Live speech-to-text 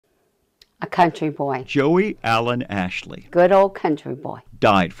country boy. Joey Allen Ashley. Good old country boy.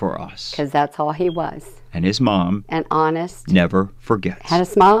 Died for us. Because that's all he was. And his mom. And honest. Never forgets. Had a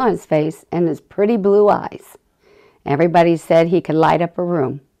smile on his face and his pretty blue eyes. Everybody said he could light up a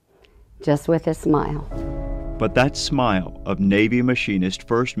room just with his smile. But that smile of Navy machinist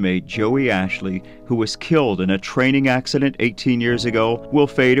First Mate Joey Ashley, who was killed in a training accident 18 years ago, will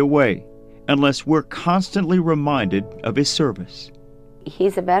fade away unless we're constantly reminded of his service.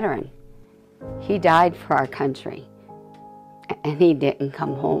 He's a veteran. He died for our country, and he didn't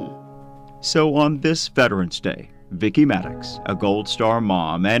come home. So on this Veterans Day, Vicki Ashley-Matics, a Gold Star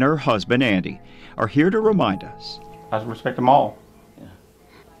mom, and her husband Andy are here to remind us. I respect them all,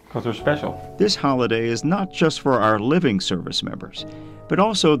 because they're special. This holiday is not just for our living service members, but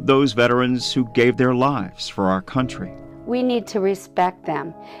also those veterans who gave their lives for our country. We need to respect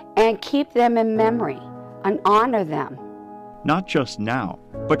them and keep them in memory and honor them. Not just now,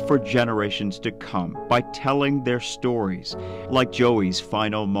 but for generations to come by telling their stories, like Joey's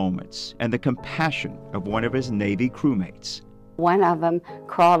final moments and the compassion of one of his Navy crewmates. One of them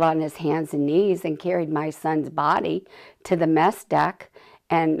crawled on his hands and knees and carried my son's body to the mess deck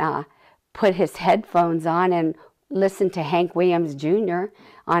and put his headphones on and listened to Hank Williams Jr.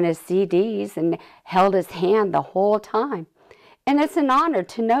 on his CDs and held his hand the whole time. And it's an honor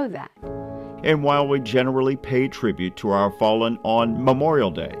to know that. And while we generally pay tribute to our fallen on Memorial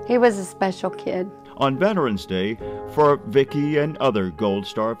Day, he was a special kid. On Veterans Day, for Vicki and other Gold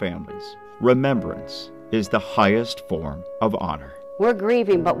Star families, remembrance is the highest form of honor. We're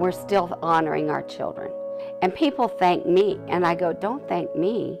grieving, but we're still honoring our children. And people thank me, and I go, don't thank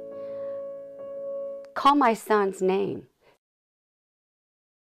me. Call my son's name.